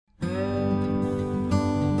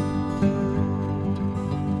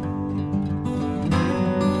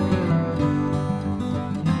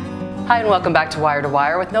Hi, and welcome back to Wire to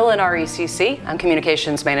Wire with NOLA RECC. I'm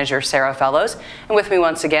Communications Manager Sarah Fellows, and with me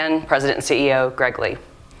once again, President and CEO Greg Lee.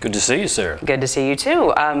 Good to see you, Sarah. Good to see you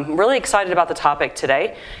too. I'm really excited about the topic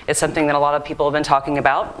today. It's something that a lot of people have been talking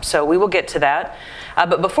about, so we will get to that.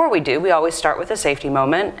 But before we do, we always start with a safety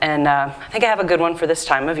moment, and I think I have a good one for this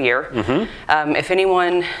time of year. If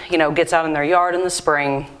anyone, gets out in their yard in the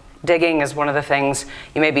spring, digging is one of the things.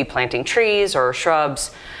 You may be planting trees or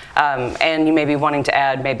shrubs, and you may be wanting to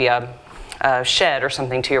add maybe a shed or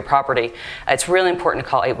something to your property. It's really important to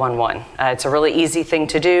call 811. It's a really easy thing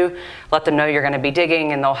to do. Let them know you're going to be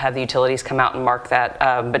digging, and they'll have the utilities come out and mark that.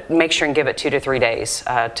 But make sure and give it 2 to 3 days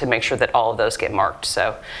to make sure that all of those get marked.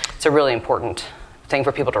 So it's a really important thing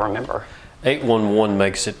for people to remember. 811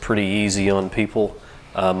 makes it pretty easy on people.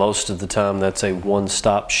 Most of the time that's a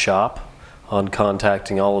one-stop shop on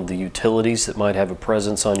contacting all of the utilities that might have a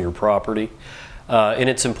presence on your property. And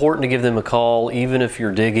it's important to give them a call even if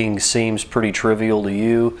your digging seems pretty trivial to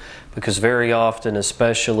you, because very often,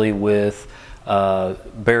 especially with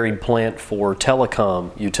buried plant for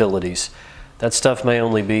telecom utilities, that stuff may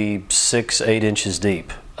only be 6-8 inches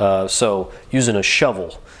deep. So using a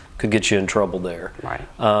shovel could get you in trouble there. Right.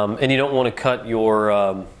 And you don't want to cut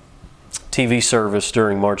your TV service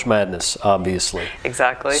during March Madness, obviously.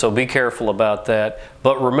 Exactly. So be careful about that.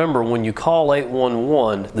 But remember, when you call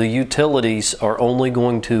 811, the utilities are only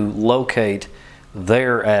going to locate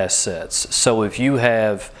their assets. So if you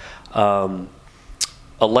have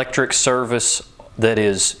electric service that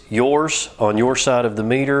is yours on your side of the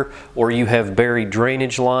meter, or you have buried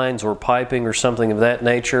drainage lines or piping or something of that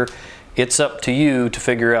nature, it's up to you to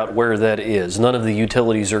figure out where that is. None of the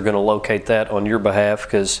utilities are going to locate that on your behalf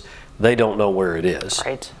because they don't know where it is.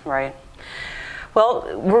 Right, right.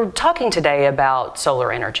 Well, we're talking today about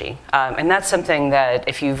solar energy, and that's something that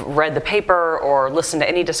if you've read the paper or listened to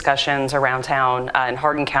any discussions around town in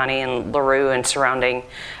Hardin County and LaRue and surrounding,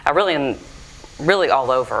 really all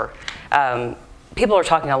over, people are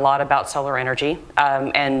talking a lot about solar energy,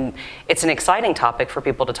 and it's an exciting topic for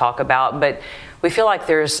people to talk about, but we feel like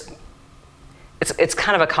it's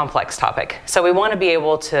kind of a complex topic. So we want to be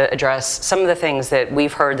able to address some of the things that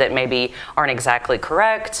we've heard that maybe aren't exactly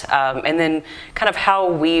correct, and then kind of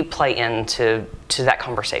how we play into that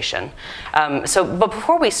conversation. But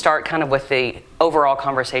before we start kind of with the overall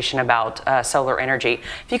conversation about solar energy,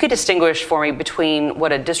 if you could distinguish for me between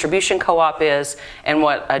what a distribution co-op is and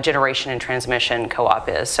what a generation and transmission co-op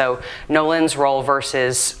is. So Nolan's role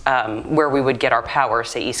versus where we would get our power,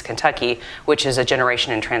 say East Kentucky, which is a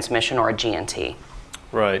generation and transmission or a GNT.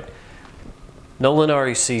 Right. Nolan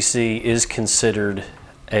RECC is considered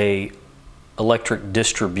a electric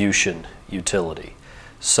distribution utility.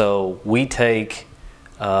 So we take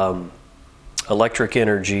electric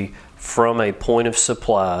energy from a point of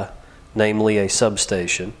supply, namely a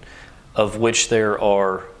substation, of which there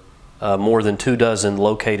are more than 24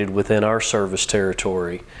 located within our service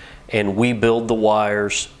territory, and we build the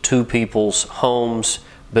wires to people's homes,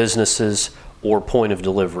 businesses, or point of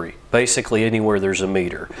delivery, basically anywhere there's a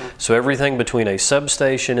meter. So everything between a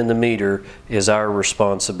substation and the meter is our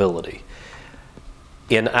responsibility.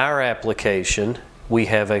 In our application, we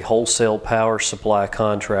have a wholesale power supply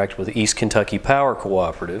contract with East Kentucky Power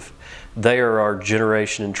Cooperative. They are our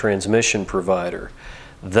generation and transmission provider.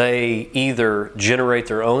 They either generate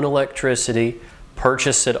their own electricity,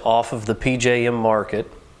 purchase it off of the PJM market,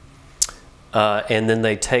 and then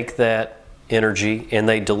they take that energy and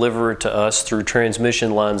they deliver it to us through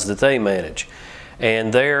transmission lines that they manage.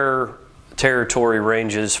 And their territory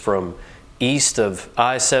ranges from east of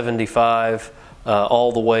I-75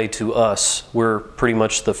 all the way to us. We're pretty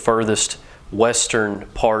much the furthest western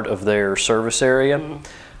part of their service area.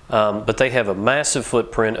 But they have a massive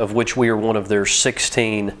footprint, of which we are one of their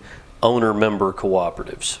 16 owner-member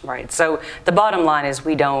cooperatives. Right. So the bottom line is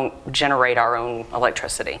we don't generate our own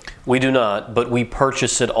electricity. We do not, but we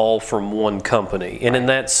purchase it all from one company. And in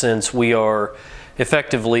that sense, we are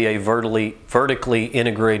effectively a vertically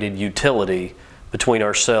integrated utility between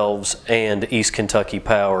ourselves and East Kentucky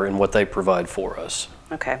Power and what they provide for us.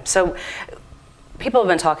 Okay. So people have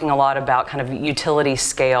been talking a lot about kind of utility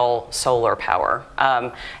scale solar power.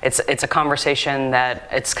 It's a conversation that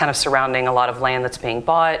it's kind of surrounding a lot of land that's being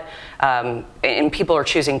bought, and people are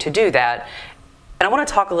choosing to do that. And I want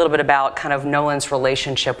to talk a little bit about kind of Nolan's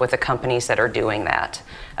relationship with the companies that are doing that.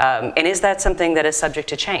 And is that something that is subject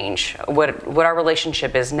to change? What our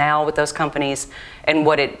relationship is now with those companies and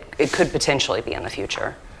what it could potentially be in the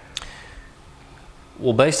future?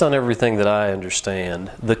 Well, based on everything that I understand,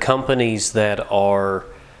 the companies that are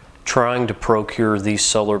trying to procure these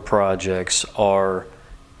solar projects are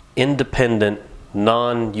independent,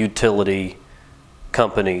 non-utility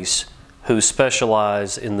companies who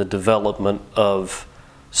specialize in the development of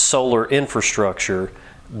solar infrastructure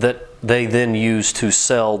that they then use to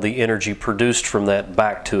sell the energy produced from that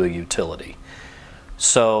back to a utility.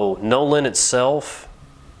 So Nolin itself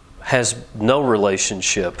has no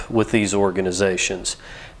relationship with these organizations.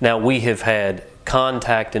 Now, we have had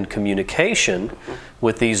contact and communication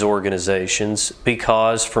with these organizations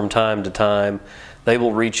because from time to time they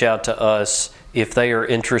will reach out to us if they are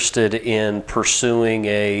interested in pursuing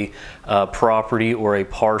a property or a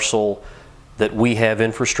parcel that we have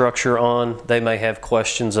infrastructure on. They may have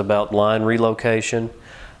questions about line relocation.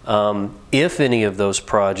 If any of those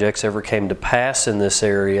projects ever came to pass in this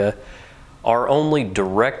area, our only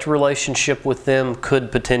direct relationship with them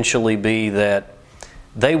could potentially be that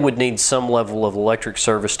they would need some level of electric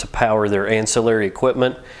service to power their ancillary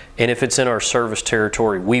equipment, and if it's in our service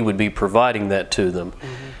territory, we would be providing that to them.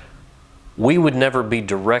 We would never be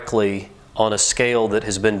directly, on a scale that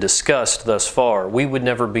has been discussed thus far, we would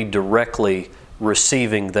never be directly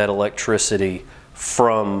receiving that electricity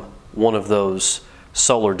from one of those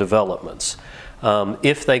solar developments.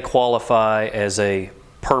 If they qualify as a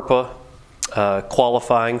PURPA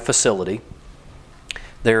qualifying facility,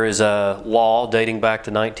 there is a law dating back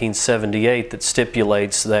to 1978 that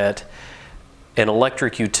stipulates that an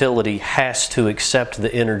electric utility has to accept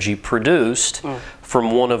the energy produced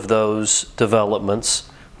from one of those developments,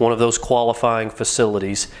 one of those qualifying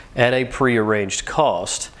facilities, at a prearranged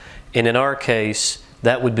cost. And in our case,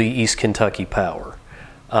 that would be East Kentucky Power.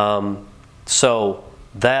 So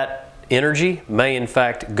that energy may in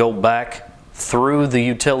fact go back through the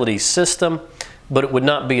utility system, but it would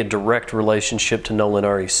not be a direct relationship to Nolin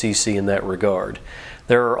RECC in that regard.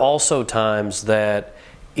 There are also times that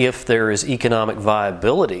if there is economic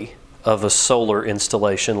viability of a solar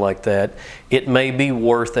installation like that, it may be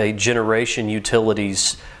worth a generation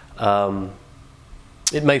utility's,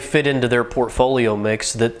 it may fit into their portfolio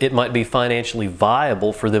mix that it might be financially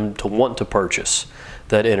viable for them to want to purchase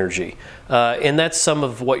that energy. And that's some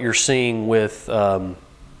of what you're seeing with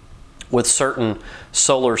certain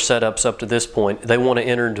solar setups up to this point. They want to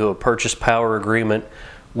enter into a purchase power agreement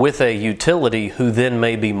with a utility who then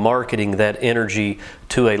may be marketing that energy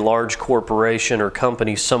to a large corporation or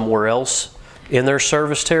company somewhere else in their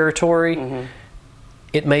service territory.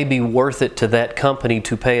 It may be worth it to that company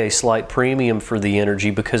to pay a slight premium for the energy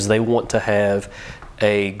because they want to have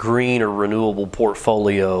a green or renewable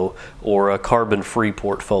portfolio or a carbon-free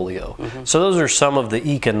portfolio. So those are some of the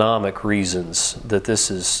economic reasons that this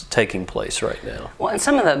is taking place right now. Well, and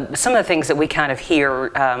some of the things that we kind of hear,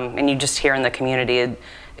 and you just hear in the community,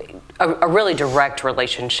 a really direct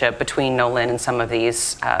relationship between Nolin and some of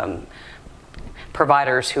these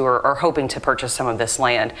providers who are hoping to purchase some of this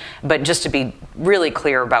land. But just to be really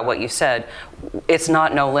clear about what you said, it's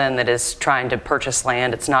not Nolin that is trying to purchase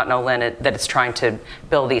land. It's not Nolin that is trying to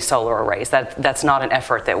build these solar arrays. That's not an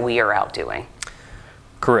effort that we are out doing.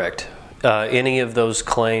 Correct. Any of those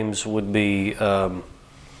claims would be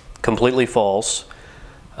completely false.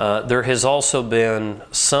 There has also been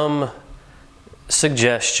some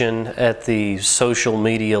suggestion at the social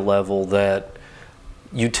media level that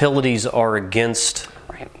utilities are against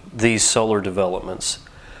these solar developments.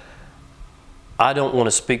 I don't want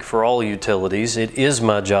to speak for all utilities. It is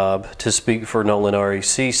my job to speak for Nolin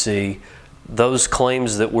RECC. Those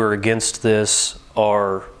claims that we're against this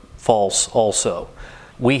are false also.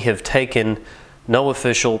 We have taken no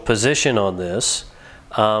official position on this,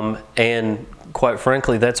 and quite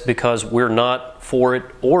frankly, that's because we're not for it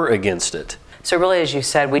or against it. So really, as you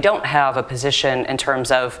said, we don't have a position in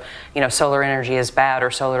terms of, solar energy is bad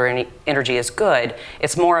or solar energy is good.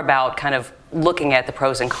 It's more about kind of looking at the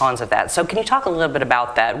pros and cons of that. So can you talk a little bit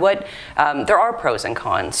about that? There are pros and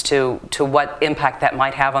cons to what impact that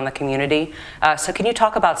might have on the community. So can you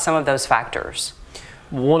talk about some of those factors?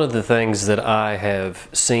 One of the things that I have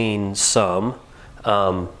seen some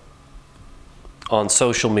on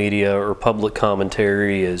social media or public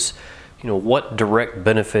commentary is, what direct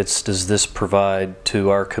benefits does this provide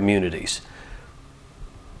to our communities?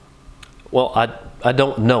 Well, I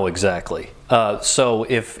don't know exactly. So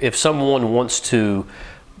if someone wants to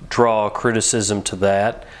draw criticism to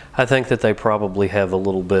that, I think that they probably have a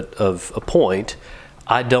little bit of a point.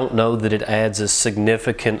 I don't know that it adds a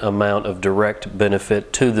significant amount of direct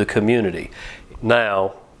benefit to the community.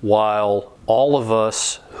 Now, while all of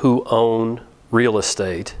us who own real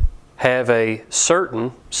estate have a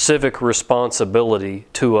certain civic responsibility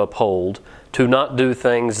to uphold, to not do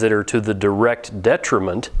things that are to the direct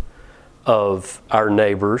detriment of our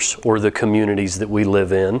neighbors or the communities that we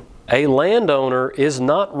live in, a landowner is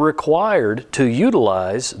not required to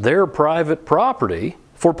utilize their private property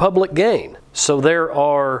for public gain. So there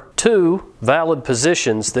are two valid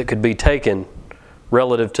positions that could be taken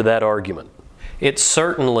relative to that argument. It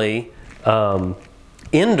certainly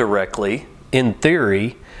indirectly, in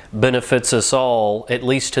theory, benefits us all, at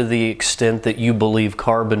least to the extent that you believe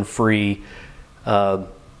carbon-free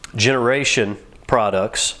generation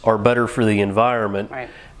products are better for the environment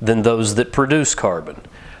than those that produce carbon.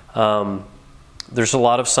 There's a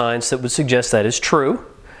lot of science that would suggest that is true.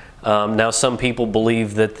 Now, some people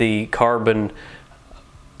believe that the carbon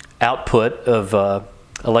output of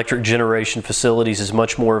electric generation facilities is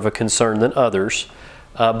much more of a concern than others.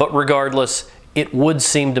 But regardless, it would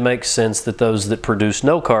seem to make sense that those that produce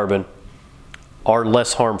no carbon are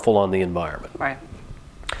less harmful on the environment. Right.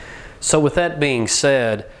 So with that being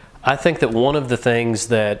said, I think that one of the things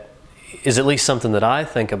that is at least something that I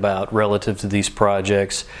think about relative to these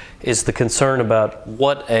projects is the concern about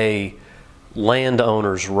what a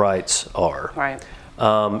landowner's rights are. Right.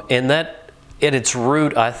 And that, at its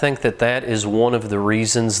root, I think that that is one of the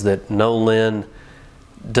reasons that NOLN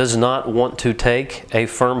does not want to take a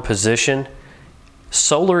firm position.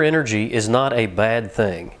 Solar energy is not a bad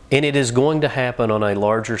thing, and it is going to happen on a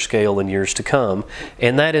larger scale in years to come,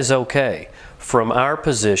 and that is okay. From our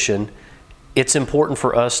position, it's important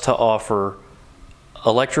for us to offer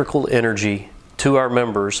electrical energy to our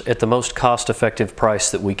members at the most cost-effective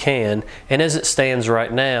price that we can, and as it stands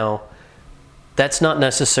right now, that's not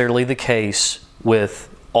necessarily the case with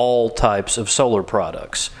all types of solar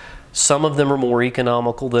products. Some of them are more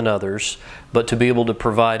economical than others, but to be able to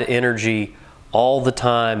provide energy all the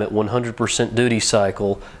time at 100% duty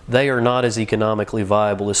cycle, they are not as economically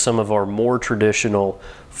viable as some of our more traditional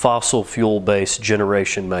fossil fuel-based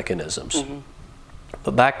generation mechanisms. Mm-hmm.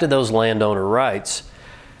 But back to those landowner rights,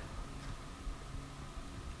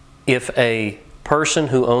 if a person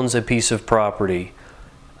who owns a piece of property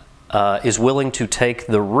is willing to take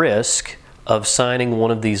the risk of signing one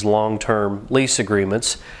of these long-term lease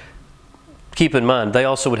agreements, keep in mind, they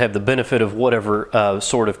also would have the benefit of whatever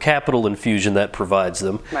sort of capital infusion that provides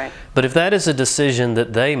them. Right. But if that is a decision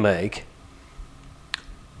that they make,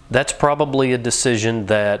 that's probably a decision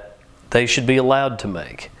that they should be allowed to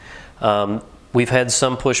make. We've had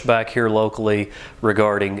some pushback here locally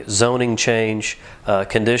regarding zoning change,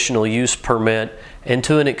 conditional use permit, and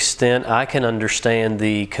to an extent I can understand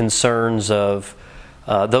the concerns of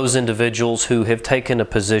those individuals who have taken a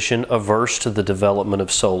position averse to the development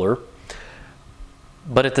of solar.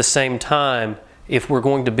 But at the same time, if we're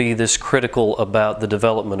going to be this critical about the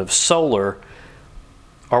development of solar,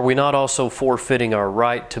 are we not also forfeiting our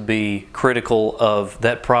right to be critical of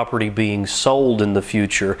that property being sold in the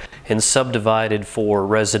future and subdivided for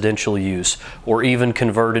residential use or even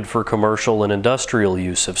converted for commercial and industrial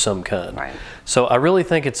use of some kind? Right. So I really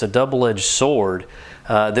think it's a double-edged sword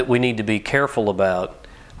that we need to be careful about.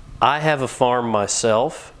 I have a farm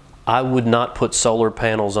myself. I would not put solar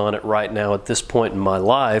panels on it right now at this point in my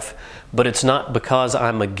life, but it's not because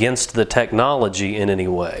I'm against the technology in any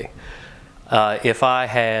way. If I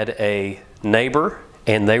had a neighbor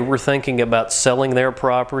and they were thinking about selling their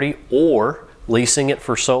property or leasing it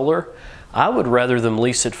for solar, I would rather them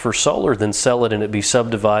lease it for solar than sell it and it be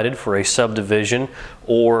subdivided for a subdivision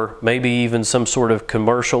or maybe even some sort of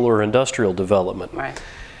commercial or industrial development. Right.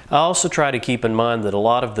 I also try to keep in mind that a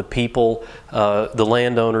lot of the people, the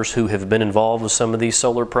landowners who have been involved with some of these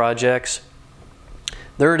solar projects,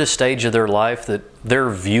 they're at a stage of their life that they're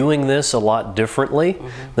viewing this a lot differently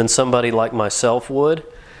than somebody like myself would.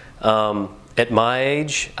 At my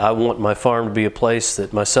age, I want my farm to be a place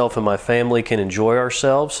that myself and my family can enjoy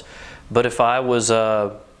ourselves. But if I was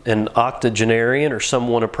an octogenarian or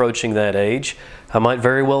someone approaching that age, I might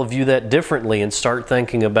very well view that differently and start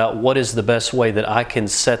thinking about what is the best way that I can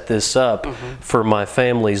set this up for my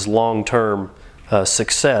family's long-term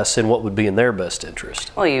success and what would be in their best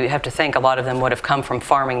interest. Well, you have to think a lot of them would have come from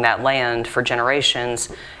farming that land for generations,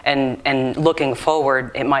 and looking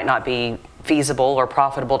forward, it might not be feasible or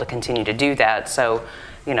profitable to continue to do that. So,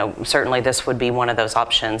 you know, certainly this would be one of those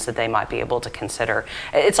options that they might be able to consider.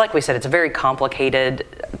 It's like we said, it's a very complicated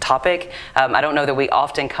topic. I don't know that we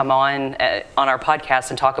often come on our podcast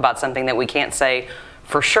and talk about something that we can't say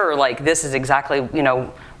for sure, like this is exactly, you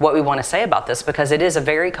know, what we want to say about this, because it is a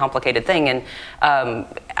very complicated thing. And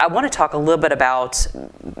I want to talk a little bit about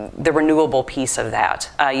the renewable piece of that.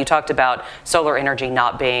 You talked about solar energy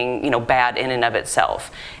not being, you know, bad in and of itself.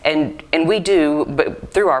 And we do,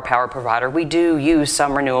 but through our power provider, we do use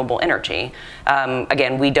some renewable energy.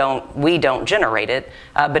 Again, we don't generate it,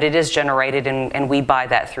 but it is generated, and we buy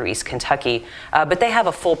that through East Kentucky. But they have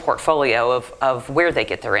a full portfolio of where they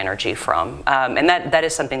get their energy from. And that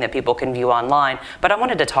is something that people can view online. But I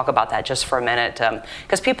wanted to talk about that just for a minute,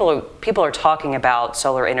 because people are talking about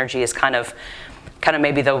solar energy as kind of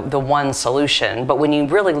maybe the one solution. But when you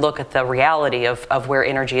really look at the reality of where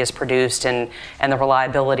energy is produced and the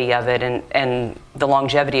reliability of it and the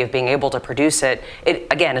longevity of being able to produce it, it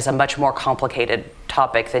again is a much more complicated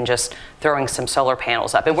topic than just throwing some solar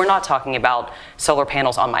panels up. And we're not talking about solar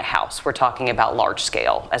panels on my house. We're talking about large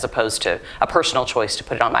scale as opposed to a personal choice to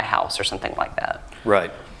put it on my house or something like that.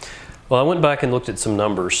 Right. Well, I went back and looked at some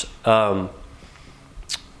numbers. In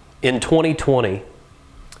 2020,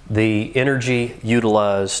 the energy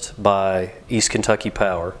utilized by East Kentucky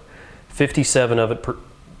Power,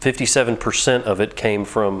 57% of it came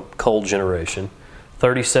from coal generation,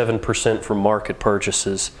 37% from market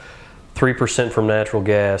purchases, 3% from natural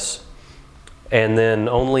gas, and then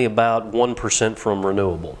only about 1% from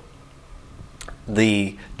renewable.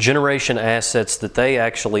 The generation assets that they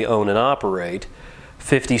actually own and operate,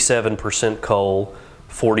 57% coal,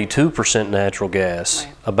 42% natural gas,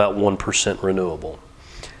 right. About 1% renewable.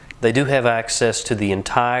 They do have access to the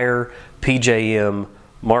entire PJM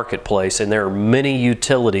marketplace, and there are many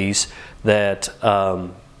utilities that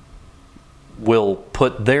will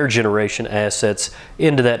put their generation assets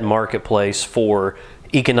into that marketplace for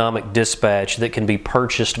economic dispatch that can be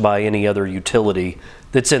purchased by any other utility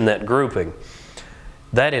that's in that grouping.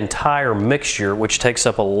 That entire mixture, which takes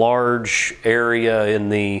up a large area in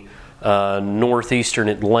the northeastern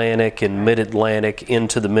Atlantic and mid-Atlantic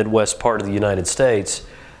into the Midwest part of the United States,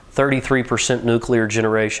 33% nuclear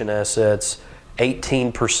generation assets,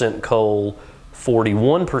 18% coal,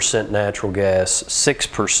 41% natural gas,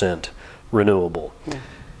 6% renewable. Yeah.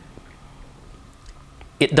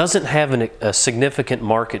 It doesn't have a significant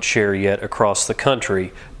market share yet across the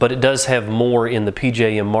country, but it does have more in the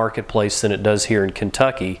PJM marketplace than it does here in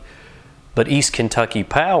Kentucky. But East Kentucky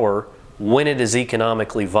Power, when it is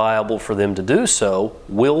economically viable for them to do so,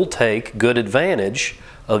 will take good advantage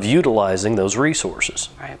of utilizing those resources.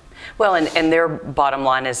 Right. Well, and their bottom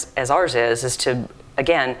line, as ours is to,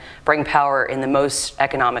 again, bring power in the most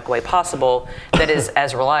economic way possible that is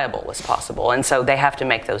as reliable as possible. And so they have to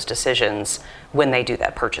make those decisions when they do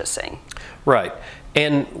that purchasing. Right.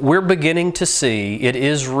 And we're beginning to see, it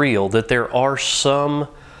is real, that there are some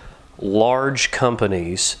large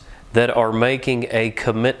companies that are making a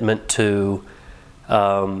commitment to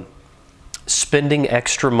spending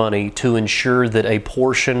extra money to ensure that a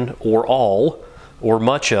portion or all or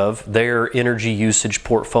much of their energy usage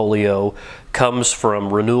portfolio comes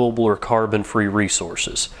from renewable or carbon-free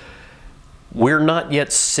resources. We're not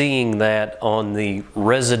yet seeing that on the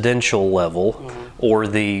residential level or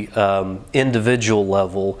the individual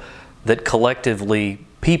level that collectively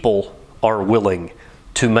people are willing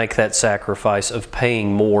to make that sacrifice of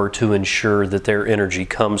paying more to ensure that their energy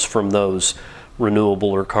comes from those renewable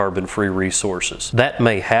or carbon-free resources. That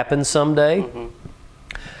may happen someday.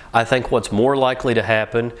 I think what's more likely to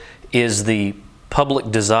happen is the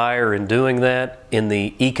public desire in doing that, in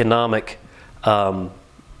the economic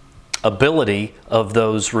ability of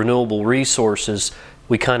those renewable resources.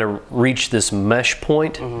 We kind of reach this mesh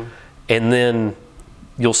point, and then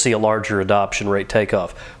you'll see a larger adoption rate take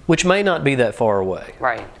off, which may not be that far away.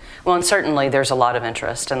 Right. Well, and certainly there's a lot of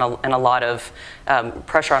interest and a lot of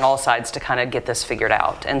pressure on all sides to kind of get this figured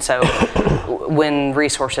out. And so when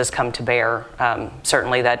resources come to bear,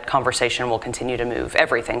 certainly that conversation will continue to move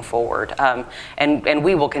everything forward. And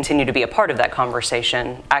we will continue to be a part of that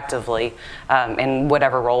conversation actively in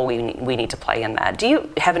whatever role we need to play in that. Do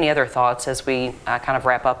you have any other thoughts as we kind of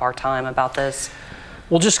wrap up our time about this?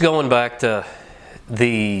 Well, just going back to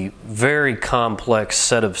the very complex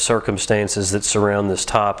set of circumstances that surround this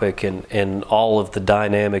topic and all of the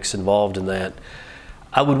dynamics involved in that,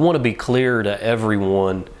 I would want to be clear to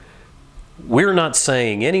everyone, we're not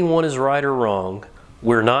saying anyone is right or wrong.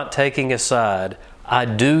 We're not taking a side. I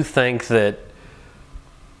do think that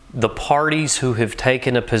the parties who have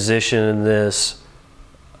taken a position in this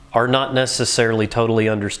are not necessarily totally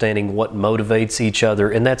understanding what motivates each other,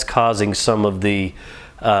 and that's causing some of the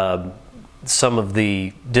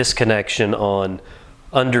disconnection on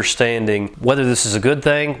understanding whether this is a good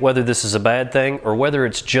thing, whether this is a bad thing, or whether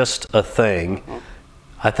it's just a thing.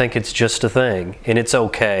 I think it's just a thing, and it's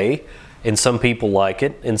okay, and some people like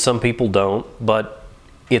it, and some people don't, but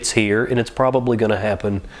it's here, and it's probably going to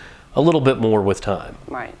happen a little bit more with time.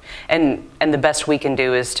 Right. And the best we can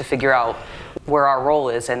do is to figure out where our role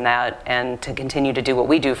is in that and to continue to do what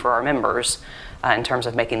we do for our members in terms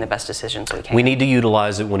of making the best decisions we can. We need to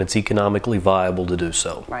utilize it when it's economically viable to do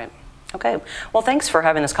so. Right. Okay. Well, thanks for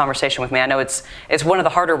having this conversation with me. I know it's one of the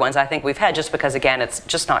harder ones I think we've had, just because, again, it's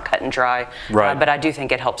just not cut and dry. Right. But I do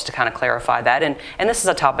think it helps to kind of clarify that. And this is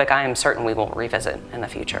a topic I am certain we will revisit in the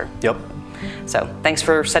future. Yep. So thanks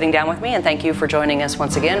for sitting down with me, and thank you for joining us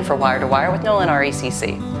once again for Wire to Wire with Nolan,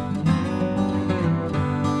 RECC.